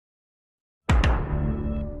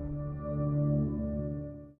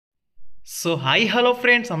So hi hello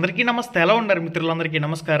friends, అందరికీ నమస్తే. ఎలా ఉన్నారు మిత్రులందరికీ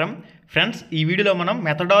నమస్కారం. ఫ్రెండ్స్, ఈ వీడియోలో మనం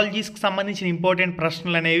మెథడాలజీస్కి సంబంధించిన ఇంపార్టెంట్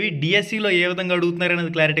ప్రశ్నలు అనేవి డిఎస్సిలో ఏ విధంగా అడుగుతున్నారు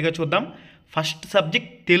అనేది క్లారిటీగా చూద్దాం. ఫస్ట్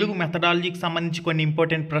సబ్జెక్ట్ తెలుగు మెథడాలజీకి సంబంధించి కొన్ని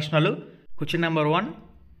ఇంపార్టెంట్ ప్రశ్నలు. క్వశ్చన్ నెంబర్ 1,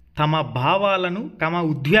 తమ భావాలను, తమ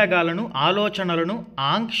ఉద్వేగాలను, ఆలోచనలను,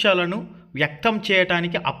 ఆంక్షలను వ్యక్తం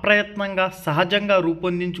చేయటానికి అప్రయత్నంగా సహజంగా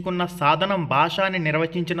రూపొందించుకున్న సాధనం భాష అని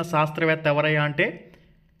నిర్వచించిన శాస్త్రవేత్త ఎవరయ్యా అంటే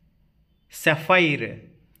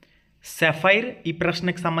సెఫైర్ ఈ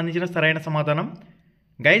ప్రశ్నకు సంబంధించిన సరైన సమాధానం.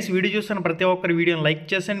 గైస్, వీడియో చూస్తున్న ప్రతి ఒక్కరు వీడియోని లైక్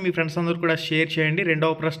చేసండి, మీ ఫ్రెండ్స్ అందరూ కూడా షేర్ చేయండి.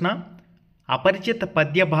 రెండవ ప్రశ్న, అపరిచిత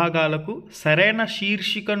పద్య భాగాలకు సరైన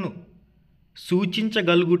శీర్షికను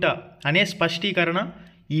సూచించగలుగుట అనే స్పష్టీకరణ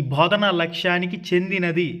ఈ బోధన లక్ష్యానికి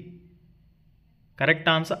చెందినది. కరెక్ట్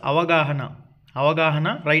ఆన్సర్ అవగాహన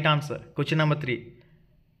రైట్ ఆన్సర్. క్వశ్చన్ నెంబర్ 3,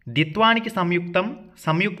 ద్విత్వానికి సంయుక్తం,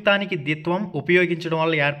 సంయుక్తానికి ద్విత్వం ఉపయోగించడం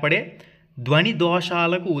వల్ల ఏర్పడే ధ్వని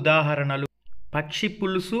దోషాలకు ఉదాహరణలు. పక్షి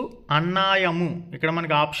పులుసు, అన్నాయము. ఇక్కడ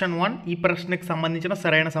మనకి ఆప్షన్ 1 ఈ ప్రశ్నకు సంబంధించిన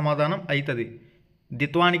సరైన సమాధానం అవుతుంది.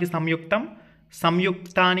 ద్విత్వానికి సంయుక్తం,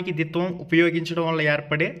 సంయుక్తానికి ద్విత్వం ఉపయోగించడం వల్ల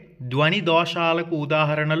ఏర్పడే ధ్వని దోషాలకు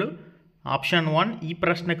ఉదాహరణలు. ఆప్షన్ 1 ఈ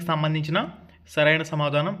ప్రశ్నకు సంబంధించిన సరైన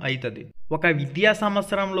సమాధానం అవుతుంది. ఒక విద్యా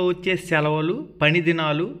సంవత్సరంలో వచ్చే సెలవులు, పని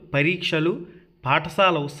దినాలు, పరీక్షలు,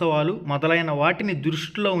 పాఠశాల ఉత్సవాలు మొదలైన వాటిని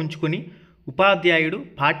దృష్టిలో ఉంచుకొని ఉపాధ్యాయుడు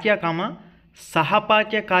పాఠ్యక్రమ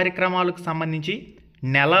సహపాఠ్య కార్యక్రమాలకు సంబంధించి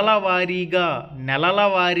నెలల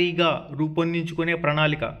వారీగా రూపొందించుకునే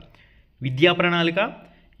ప్రణాళిక. విద్యా ప్రణాళిక,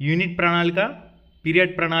 యూనిట్ ప్రణాళిక,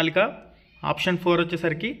 పీరియడ్ ప్రణాళిక. ఆప్షన్ 4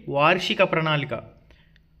 వచ్చేసరికి వార్షిక ప్రణాళిక.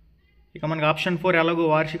 ఇక మనకి ఆప్షన్ 4 ఎలాగో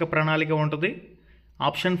వార్షిక ప్రణాళిక ఉంటుంది.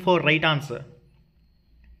 Option 4 right answer.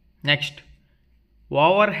 Next,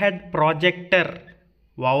 over head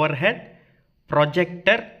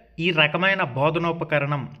projector ఈ రకమైన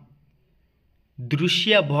బోధనోపకరణం.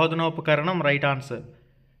 దృశ్య బోధనోపకరణం రైట్ ఆన్సర్.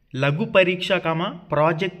 లఘు పరీక్ష,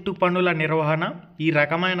 ప్రాజెక్టు పనుల నిర్వహణ ఈ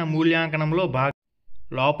రకమైన మూల్యాంకనంలో భాగం.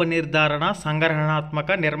 లోప నిర్ధారణ, సంగ్రహణాత్మక,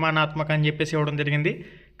 నిర్మాణాత్మక అని చెప్పేసి ఇవ్వడం జరిగింది.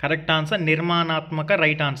 కరెక్ట్ ఆన్సర్ నిర్మాణాత్మక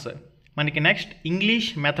రైట్ ఆన్సర్. మనకి నెక్స్ట్, ఇంగ్లీష్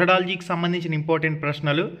మెథడాలజీకి సంబంధించిన ఇంపార్టెంట్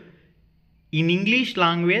ప్రశ్నలు. In English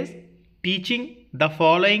language teaching the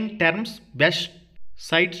following terms best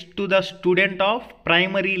sites to the student of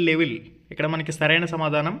primary level. ఇక్కడ మనకి సరైన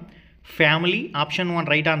సమాధానం family. Option 1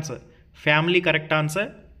 right answer. Family correct answer.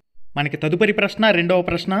 మనకి తదుపరి ప్రశ్న, రెండవ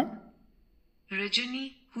ప్రశ్న. Rajani,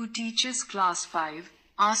 who teaches class 5,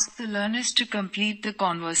 asked the learners to complete the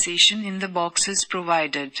conversation in the boxes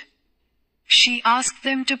provided. She asked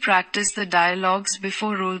them to practice the dialogues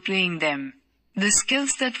before role-playing them. The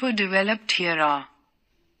skills that were developed here are: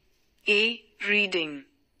 A. Reading,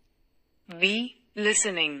 B.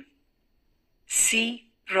 Listening, C.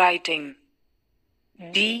 Writing,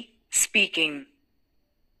 D. Speaking.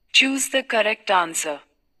 Choose the correct answer.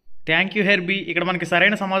 Thank you హెర్బీ. ఇక్కడ మనకి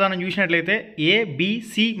సరైన సమాధానం చూసినట్లయితే A, B,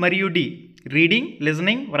 C మరియు D. Reading,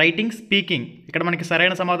 listening, writing, speaking. ఇక్కడ మనకి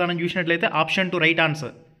సరైన సమాధానం చూసినట్లయితే ఆప్షన్ 2 రైట్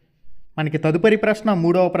ఆన్సర్. మనకి తదుపరి ప్రశ్న,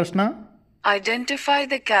 మూడవ ప్రశ్న. Identify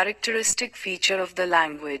the characteristic feature of the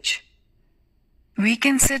language. We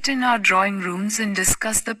can sit in our drawing rooms and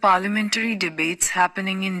discuss the parliamentary debates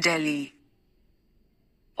happening in Delhi.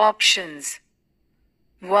 Options: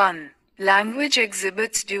 1. Language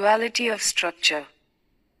exhibits duality of structure.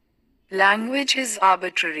 Language is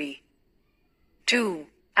arbitrary. 2.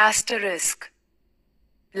 Asterisk.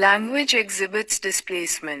 Language exhibits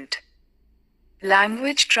displacement.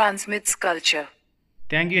 Language transmits culture.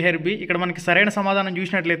 Thank you హెర్బీ. ఇక్కడ మనకి సరైన సమాధానం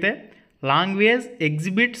చూసినట్లయితే language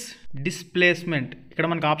exhibits displacement. ఇక్కడ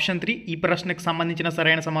మనకి option 3 ఈ ప్రశ్నకు సంబంధించిన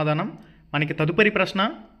సరైన సమాధానం. మనకి తదుపరి ప్రశ్న.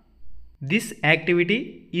 This activity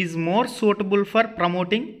is more suitable for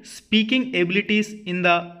promoting speaking abilities in the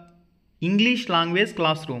English language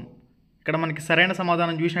class room. ఇక్కడ మనకి సరైన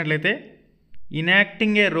సమాధానం చూసినట్లయితే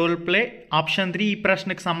ఇనాక్టింగ్ ఏ రోల్ ప్లే. ఆప్షన్ 3 ఈ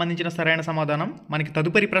ప్రశ్నకు సంబంధించిన సరైన సమాధానం. మనకి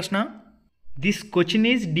తదుపరి ప్రశ్న. This question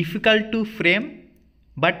is difficult to frame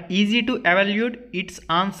but easy to evaluate it's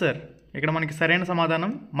answer. ఇక్కడ మనకి సరైన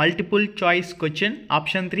సమాధానం మల్టిపుల్ చాయిస్ క్వశ్చన్.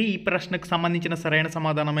 ఆప్షన్ 3 ఈ ప్రశ్నకు సంబంధించిన సరైన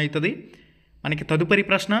సమాధానం అవుతుంది. మనకి తదుపరి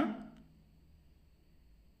ప్రశ్న.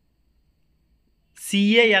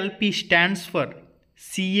 CALP stands for.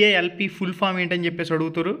 CALP full form ఏంటని చెప్పేసి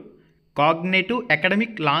అడుగుతారు. Cognitive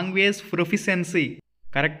academic language proficiency.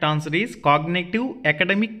 Correct answer is cognitive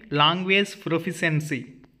academic language proficiency.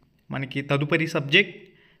 మనకి తదుపరి సబ్జెక్ట్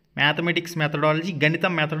మ్యాథమెటిక్స్ మెథడాలజీ,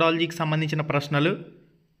 గణితం మెథడాలజీకి సంబంధించిన ప్రశ్నలు.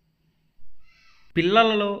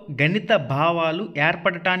 పిల్లలలో గణిత భావాలు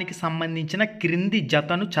ఏర్పడటానికి సంబంధించిన క్రింది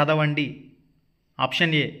జతను చదవండి.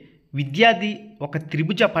 ఆప్షన్ A, విద్యార్థి ఒక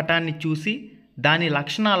త్రిభుజ పటాన్ని చూసి దాని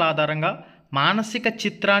లక్షణాల ఆధారంగా మానసిక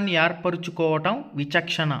చిత్రాన్ని ఏర్పరుచుకోవటం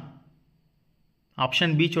విచక్షణ.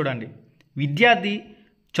 ఆప్షన్ బి చూడండి. విద్యార్థి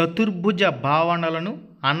చతుర్భుజ భావనలను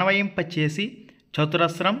అన్వయింపచేసి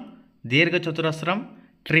చతురస్రం, దీర్ఘచతురస్రం,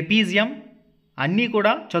 ట్రెపీజియం అన్నీ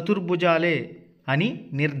కూడా చతుర్భుజాలే అని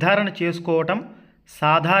నిర్ధారణ చేసుకోవటం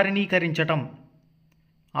సాధారణీకరించటం.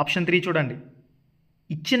 ఆప్షన్ 3 చూడండి.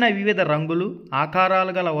 ఇచ్చిన వివిధ రంగులు,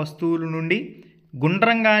 ఆకారాలు గల వస్తువుల నుండి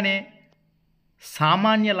గుండ్రంగానే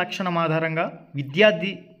సామాన్య లక్షణం ఆధారంగా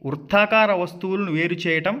విద్యార్థి వృత్తాకార వస్తువులను వేరు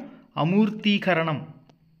చేయటం అమూర్తీకరణం.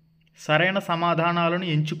 సరైన సమాధానాలను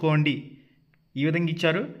ఎంచుకోండి. ఈ విధంగా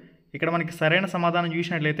ఇచ్చారు. ఇక్కడ మనకి సరైన సమాధానం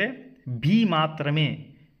చూసినట్లయితే బి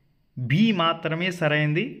మాత్రమే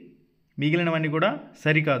సరైంది, మిగిలినవన్నీ కూడా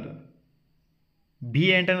సరికాదు. బి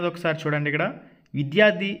ఏంటనేది ఒకసారి చూడండి. ఇక్కడ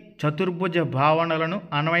విద్యార్థి చతుర్భుజ భావనలను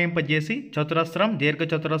అన్వయింపజేసి చతురస్రం,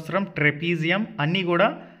 దీర్ఘచతురస్రం, ట్రెపీజియం అన్నీ కూడా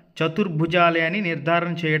చతుర్భుజాలే అని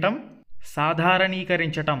నిర్ధారణ చేయటం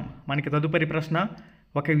సాధారణీకరించటం. మనకి తదుపరి ప్రశ్న,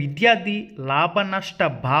 ఒక విద్యార్థి లాభనష్ట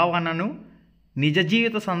భావనను నిజ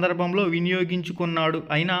జీవిత సందర్భంలో వినియోగించుకున్నాడు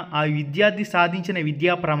అయినా ఆ విద్యార్థి సాధించిన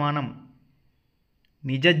విద్యా ప్రమాణం.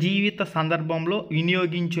 నిజ జీవిత సందర్భంలో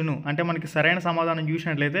వినియోగించును అంటే మనకి సరైన సమాధానం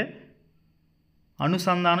చూసినట్లయితే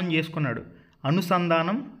అనుసంధానం చేసుకున్నాడు.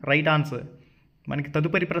 అనుసంధానం రైట్ ఆన్సర్. మనకి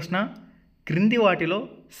తదుపరి ప్రశ్న, క్రింది వాటిలో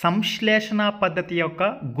సంశ్లేషణ పద్ధతి యొక్క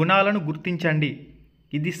గుణాలను గుర్తించండి.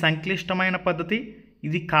 ఇది సంక్లిష్టమైన పద్ధతి,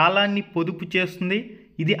 ఇది కాలాన్ని పొదుపు చేస్తుంది,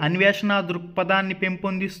 ఇది అన్వేషణ దృక్పథాన్ని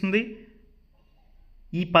పెంపొందిస్తుంది.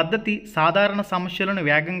 ఈ పద్ధతి సాధారణ సమస్యలను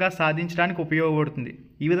వేగంగా సాధించడానికి ఉపయోగపడుతుంది.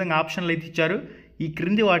 ఈ విధంగా ఆప్షన్లు అయితే ఇచ్చారు. ఈ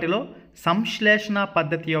క్రింది వాటిలో సంశ్లేషణ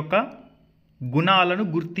పద్ధతి యొక్క గుణాలను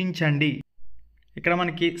గుర్తించండి. ఇక్కడ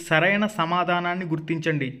మనకి సరైన సమాధానాన్ని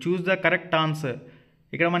గుర్తించండి. Choose the correct answer.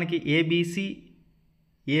 ఇక్కడ మనకి ఏబిసి,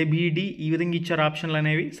 ఏబిడి ఈ విధంగా ఇచ్చారు ఆప్షన్లు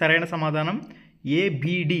అనేవి. సరైన సమాధానం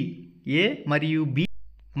ఏబిడి. ఏ మరియు బి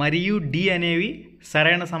మరియు డి అనేవి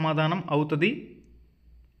సరైన సమాధానం అవుతుంది.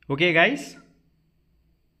 ఓకే గైస్,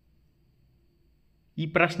 ఈ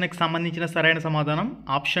ప్రశ్నకు సంబంధించిన సరైన సమాధానం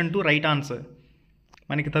ఆప్షన్ 2 రైట్ ఆన్సర్.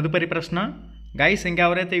 మనకి తదుపరి ప్రశ్న, గైస్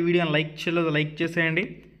ఇంకెవరైతే ఈ వీడియోని లైక్ చేయలేదో లైక్ చేసేయండి.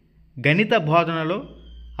 గణిత బోధనలో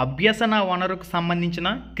అభ్యసన వనరుకు సంబంధించిన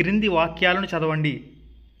క్రింది వాక్యాలను చదవండి.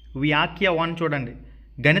 వాక్య 1 చూడండి.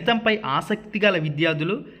 గణితంపై ఆసక్తి గల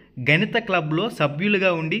విద్యార్థులు గణిత క్లబ్లో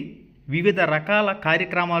సభ్యులుగా ఉండి వివిధ రకాల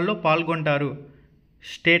కార్యక్రమాల్లో పాల్గొంటారు.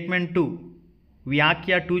 స్టేట్మెంట్ 2.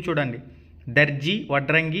 వాక్య 2 చూడండి. దర్జీ,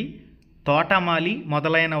 వడ్రంగి, తోటమాలి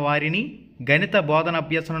మొదలైన వారిని గణిత బోధన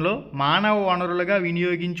అభ్యసనలో మానవ వనరులుగా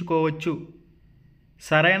వినియోగించుకోవచ్చు.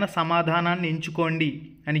 సరైన సమాధానాన్ని ఎంచుకోండి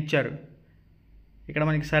అని ఇచ్చారు. ఇక్కడ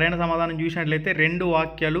మనకి సరైన సమాధానం చూసినట్లయితే 2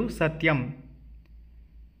 వాక్యాలు సత్యం.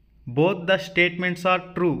 Both the statements are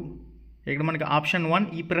true. ఇక్కడ మనకి ఆప్షన్ 1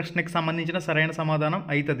 ఈ ప్రశ్నకు సంబంధించిన సరైన సమాధానం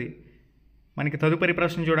అవుతుంది. మనకి తదుపరి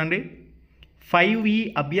ప్రశ్న చూడండి. 5E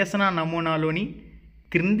అభ్యసన నమూనాలోని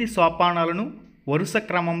క్రింది సోపానాలను వరుస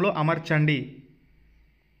క్రమంలో అమర్చండి.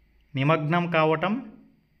 నిమగ్నం కావటం,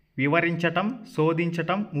 వివరించటం,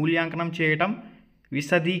 శోధించటం, మూల్యాంకనం చేయటం,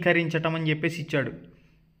 విశదీకరించటం అని చెప్పేసి ఇచ్చాడు.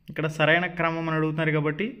 ఇక్కడ సరైన క్రమం అని అడుగుతున్నారు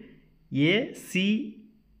కాబట్టి ACBED.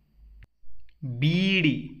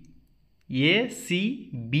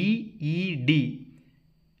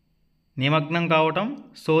 నిమగ్నం కావటం,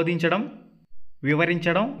 శోధించడం,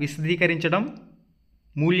 వివరించడం, విశదీకరించడం,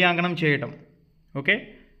 మూల్యాంకనం చేయటం. ఓకే,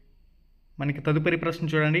 మనకి తదుపరి ప్రశ్న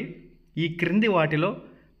చూడండి. ఈ క్రింది వాటిలో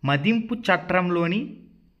మదింపు చట్రంలోని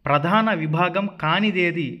ప్రధాన విభాగం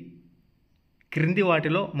కానిదేది? క్రింది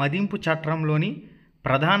వాటిలో మదింపు చట్రంలోని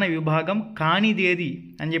ప్రధాన విభాగం కానిదేది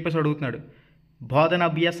అని చెప్పేసి అడుగుతున్నాడు. బోధన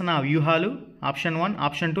అభ్యసన వ్యూహాలు ఆప్షన్ 1,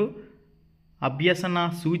 ఆప్షన్ 2 అభ్యసన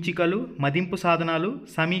సూచికలు, మదింపు సాధనాలు,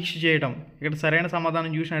 సమీక్ష చేయడం. ఇక్కడ సరైన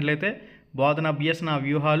సమాధానం చూసినట్లయితే బోధన అభ్యసన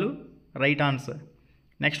వ్యూహాలు రైట్ ఆన్సర్.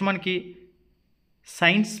 నెక్స్ట్ మనకి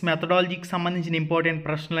సైన్స్ మెథడాలజీకి సంబంధించిన ఇంపార్టెంట్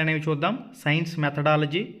ప్రశ్నలు అనేవి చూద్దాం. Science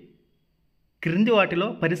methodology. క్రింది వాటిలో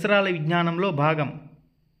పరిసరాల విజ్ఞానంలో భాగం.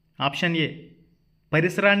 ఆప్షన్ ఏ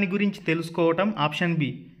పరిసరాన్ని గురించి తెలుసుకోవటం, ఆప్షన్ బి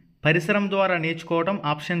పరిసరం ద్వారా నేర్చుకోవటం,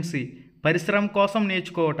 ఆప్షన్ సి పరిసరం కోసం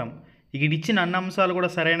నేర్చుకోవటం. ఇక్కడ ఇచ్చిన అన్ని అంశాలు కూడా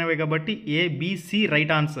సరైనవే కాబట్టి ABC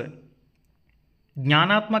రైట్ ఆన్సర్.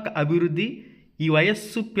 జ్ఞానాత్మక అభివృద్ధి ఈ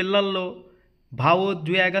వయస్సు పిల్లల్లో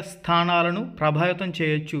భావోద్వేగ స్థానాలను ప్రభావితం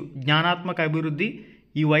చేయొచ్చు. జ్ఞానాత్మక అభివృద్ధి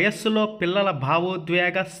ఈ వయస్సులో పిల్లల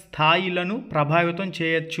భావోద్వేగ స్థాయిలను ప్రభావితం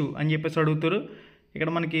చేయొచ్చు అని చెప్పేసి అడుగుతారు. ఇక్కడ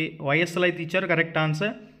మనకి వయస్సులో అయితే ఇచ్చారు కరెక్ట్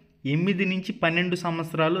ఆన్సర్. 8 నుంచి 12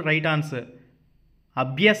 సంవత్సరాలు రైట్ ఆన్సర్.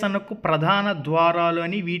 అభ్యసనకు ప్రధాన ద్వారాలు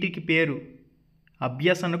అని వీటికి పేరు.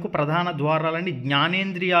 అభ్యసనకు ప్రధాన ద్వారాలని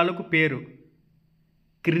జ్ఞానేంద్రియాలకు పేరు.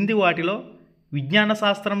 క్రింది వాటిలో విజ్ఞాన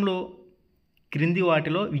శాస్త్రంలో క్రింది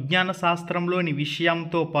వాటిలో విజ్ఞాన శాస్త్రంలోని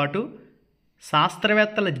విషయంతో పాటు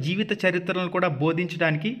శాస్త్రవేత్తల జీవిత చరిత్రలను కూడా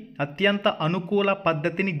బోధించడానికి అత్యంత అనుకూల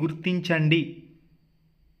పద్ధతిని గుర్తించండి.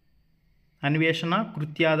 అన్వేషణ,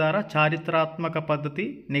 కృత్యాధార, చారిత్రాత్మక పద్ధతి,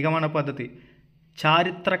 నిగమన పద్ధతి.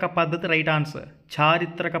 చారిత్రక పద్ధతి రైట్ ఆన్సర్.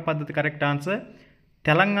 చారిత్రక పద్ధతి కరెక్ట్ ఆన్సర్.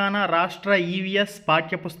 తెలంగాణ రాష్ట్ర ఈవీఎస్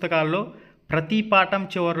పాఠ్యపుస్తకాల్లో ప్రతి పాఠం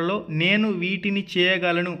చివరలో నేను వీటిని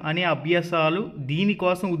చేయగలను అనే అభ్యాసాలు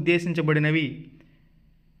దీనికోసం ఉద్దేశించబడినవి.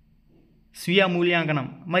 స్వీయ మూల్యాంకనం.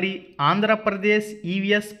 మరి ఆంధ్రప్రదేశ్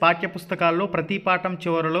ఈవీఎస్ పాఠ్యపుస్తకాల్లో ప్రతి పాఠం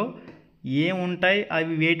చివరలో ఏముంటాయి,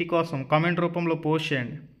 అవి వేటి కోసం? కామెంట్ రూపంలో పోస్ట్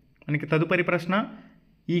చేయండి. మనకి తదుపరి ప్రశ్న,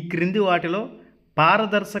 ఈ క్రింది వాటిలో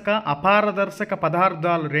పారదర్శక, అపారదర్శక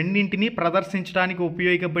పదార్థాలు రెండింటినీ ప్రదర్శించడానికి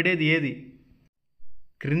ఉపయోగపడేది ఏది?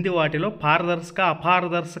 క్రింది వాటిలో పారదర్శక,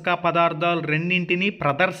 అపారదర్శక పదార్థాలు రెండింటినీ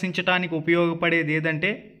ప్రదర్శించడానికి ఉపయోగపడేది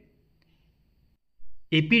ఏదంటే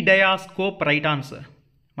ఎపిడయాస్కోప్ రైట్ ఆన్సర్.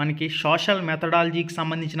 మనకి సోషల్ మెథడాలజీకి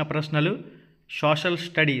సంబంధించిన ప్రశ్నలు, సోషల్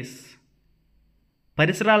స్టడీస్.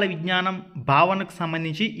 పరిసరాల విజ్ఞానం భావనకు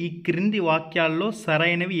సంబంధించి ఈ క్రింది వాక్యాల్లో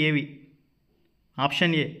సరైనవి ఏవి?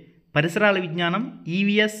 ఆప్షన్ ఏ, పరిసరాల విజ్ఞానం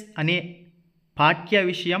ఈవీఎస్ అనే పాఠ్య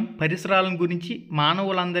విషయం పరిసరాల గురించి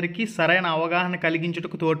మానవులందరికీ సరైన అవగాహన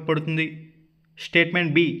కలిగించుటకు తోడ్పడుతుంది.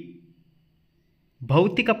 స్టేట్మెంట్ బి,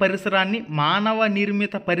 భౌతిక పరిసరాన్ని మానవ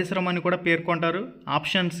నిర్మిత పరిసరం అని కూడా పేర్కొంటారు.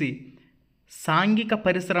 ఆప్షన్ సి, సాంఘిక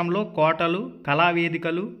పరిసరంలో కోటలు,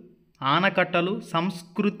 కళావేదికలు, ఆనకట్టలు,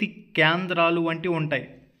 సంస్కృతి కేంద్రాలు వంటివి ఉంటాయి.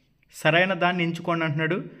 సరైన దాన్ని ఎంచుకోండి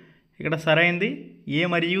అంటున్నాడు. ఇక్కడ సరైనది ఏ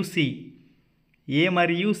మరియు సి. ఏ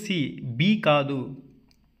మరియు సి, బి కాదు.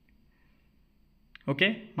 ఓకే,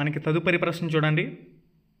 మనకి తదుపరి ప్రశ్న చూడండి.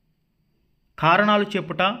 కారణాలు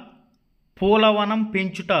చెప్పుట, పూలవనం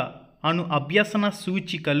పెంచుట అను అభ్యసన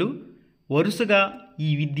సూచికలు వరుసగా ఈ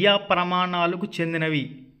విద్యా ప్రమాణాలకు చెందినవి.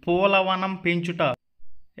 పూలవనం పెంచుట,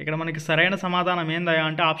 ఇక్కడ మనకి సరైన సమాధానం ఏందయ్యా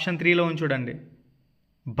అంటే ఆప్షన్ 3లో చూడండి.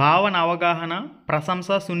 భావన అవగాహన, ప్రశంస,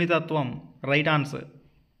 సున్నితత్వం రైట్ ఆన్సర్.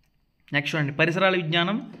 నెక్స్ట్ చూడండి, పరిసరాల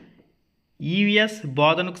విజ్ఞానం ఈవీఎస్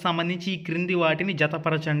బోధనకు సంబంధించి ఈ క్రింది వాటిని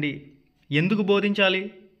జతపరచండి. ఎందుకు బోధించాలి?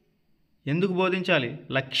 ఎందుకు బోధించాలి?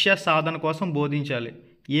 లక్ష్య సాధన కోసం బోధించాలి.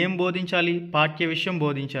 ఏం బోధించాలి? పాఠ్య విషయం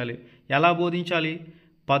బోధించాలి. ఎలా బోధించాలి?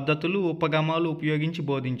 పద్ధతులు, ఉపగమాలు ఉపయోగించి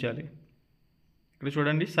బోధించాలి. ఇక్కడ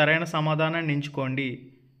చూడండి, సరైన సమాధానాన్ని ఎంచుకోండి.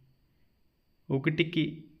 1కి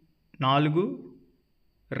 4,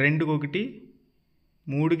 2కి 1,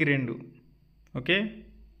 3కి 2. ఓకే,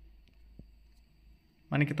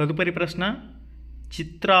 మనకి తదుపరి ప్రశ్న,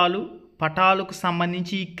 చిత్రాలు, పటాలకు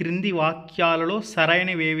సంబంధించి ఈ క్రింది వాక్యాలలో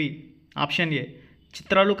సరైనవేవి? ఆప్షన్ ఏ,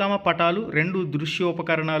 చిత్రాలు, పటాలు రెండు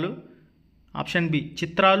దృశ్యోపకరణాలు. ఆప్షన్ బి,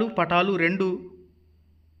 చిత్రాలు, పటాలు రెండు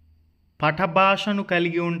పటభాషను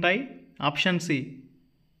కలిగి ఉంటాయి. ఆప్షన్ సి,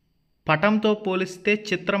 పటంతో పోలిస్తే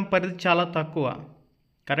చిత్రం పరిధి చాలా తక్కువ.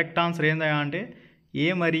 కరెక్ట్ ఆన్సర్ ఏందా అంటే ఏ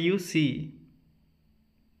మరియు సి.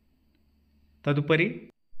 తదుపరి,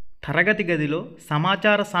 తరగతి గదిలో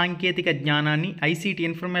సమాచార సాంకేతిక జ్ఞానాన్ని ఐసీటీ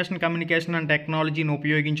ఇన్ఫర్మేషన్ కమ్యూనికేషన్ అండ్ టెక్నాలజీని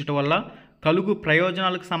ఉపయోగించడం వల్ల కలుగు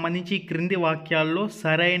ప్రయోజనాలకు సంబంధించి క్రింది వాక్యాల్లో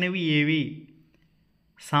సరైనవి ఏవి?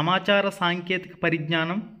 సమాచార సాంకేతిక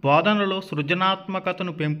పరిజ్ఞానం బోధనలో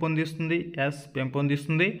సృజనాత్మకతను పెంపొందిస్తుంది. ఎస్,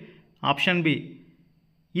 పెంపొందిస్తుంది. ఆప్షన్ బి,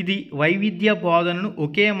 ఇది వైవిధ్య బోధనను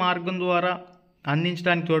ఒకే మార్గం ద్వారా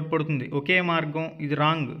అందించడానికి తోడ్పడుతుంది. ఒకే మార్గం, ఇది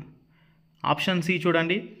రాంగ్. ఆప్షన్ సి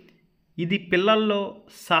చూడండి, ఇది పిల్లల్లో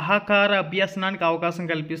సహకార అభ్యసనానికి అవకాశం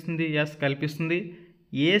కల్పిస్తుంది. ఎస్, కల్పిస్తుంది.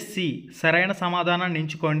 ఏ, సి సరైన సమాధానాన్ని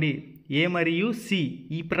ఎంచుకోండి. ఏ మరియు సి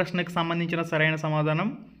ఈ ప్రశ్నకు సంబంధించిన సరైన సమాధానం.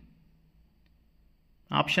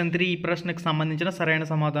 ఆప్షన్ 3 ఈ ప్రశ్నకు సంబంధించిన సరైన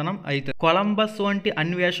సమాధానం అయితే. కొలంబస్ వంటి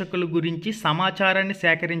అన్వేషకుల గురించి సమాచారాన్ని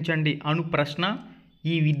సేకరించండి అను ప్రశ్న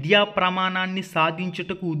ఈ విద్యా ప్రమాణాన్ని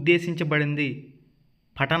సాధించుటకు ఉద్దేశించబడింది.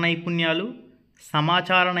 పఠన నైపుణ్యాలు,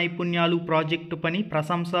 సమాచార నైపుణ్యాలు, ప్రాజెక్టు పని,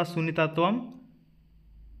 ప్రశంస, సున్నితత్వం,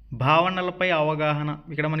 భావనలపై అవగాహన.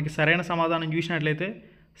 ఇక్కడ మనకి సరైన సమాధానం చూసినట్లయితే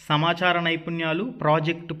సమాచార నైపుణ్యాలు,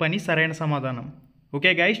 ప్రాజెక్టు పని సరైన సమాధానం.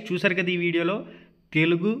 ఓకే గైస్, చూసారు కదా ఈ వీడియోలో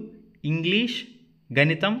తెలుగు, ఇంగ్లీష్,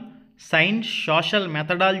 గణితం, సైన్స్, సోషల్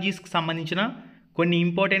మెథడాలజీస్కి సంబంధించిన కొన్ని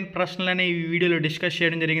ఇంపార్టెంట్ ప్రశ్నలనే ఈ వీడియోలో డిస్కస్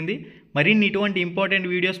చేయడం జరిగింది. మరిన్ని ఇటువంటి ఇంపార్టెంట్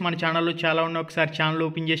వీడియోస్ మన ఛానల్లో చాలా ఉన్నాయి. ఒకసారి ఛానల్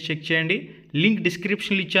ఓపెన్ చేసి చెక్ చేయండి. లింక్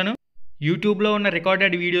డిస్క్రిప్షన్లో ఇచ్చాను. యూట్యూబ్లో ఉన్న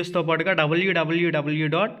రికార్డెడ్ వీడియోస్తో పాటుగా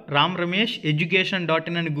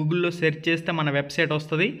www.ramramesh.education.in అని గూగుల్లో సెర్చ్ చేస్తే మన వెబ్సైట్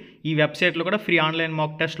వస్తుంది. ఈ వెబ్సైట్లో కూడా ఫ్రీ ఆన్లైన్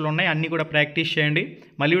మాక్ టెస్ట్లు ఉన్నాయి. అన్నీ కూడా ప్రాక్టీస్ చేయండి.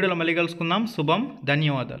 మళ్ళీ వీడియోలో మళ్ళీ కలుసుకుందాం. శుభం,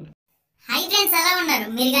 ధన్యవాదాలు. హై ఫ్రెండ్స్, ఎలా ఉన్నారు?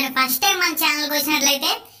 మీరు కానీ ఫస్ట్ టైం మన ఛానల్కి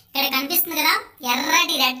వచ్చినట్లయితే ఇక్కడ కనిపిస్తుంది కదా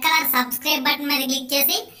ఎర్రటి రెడ్ కలర్ సబ్స్క్రైబ్ బటన్ మీద క్లిక్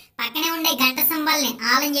చేసి పక్కనే ఉండే గంట సింబల్ని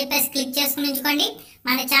ఆల్ అని చెప్పేసి క్లిక్ చేసుకుని ఉంచుకోండి.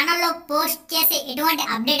 మన ఛానల్లో పోస్ట్ చేసే ఎటువంటి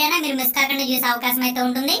అప్డేట్ అయినా మీరు మిస్ కాకుండా చూసే అవకాశం అయితే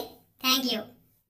ఉంటుంది. Thank you.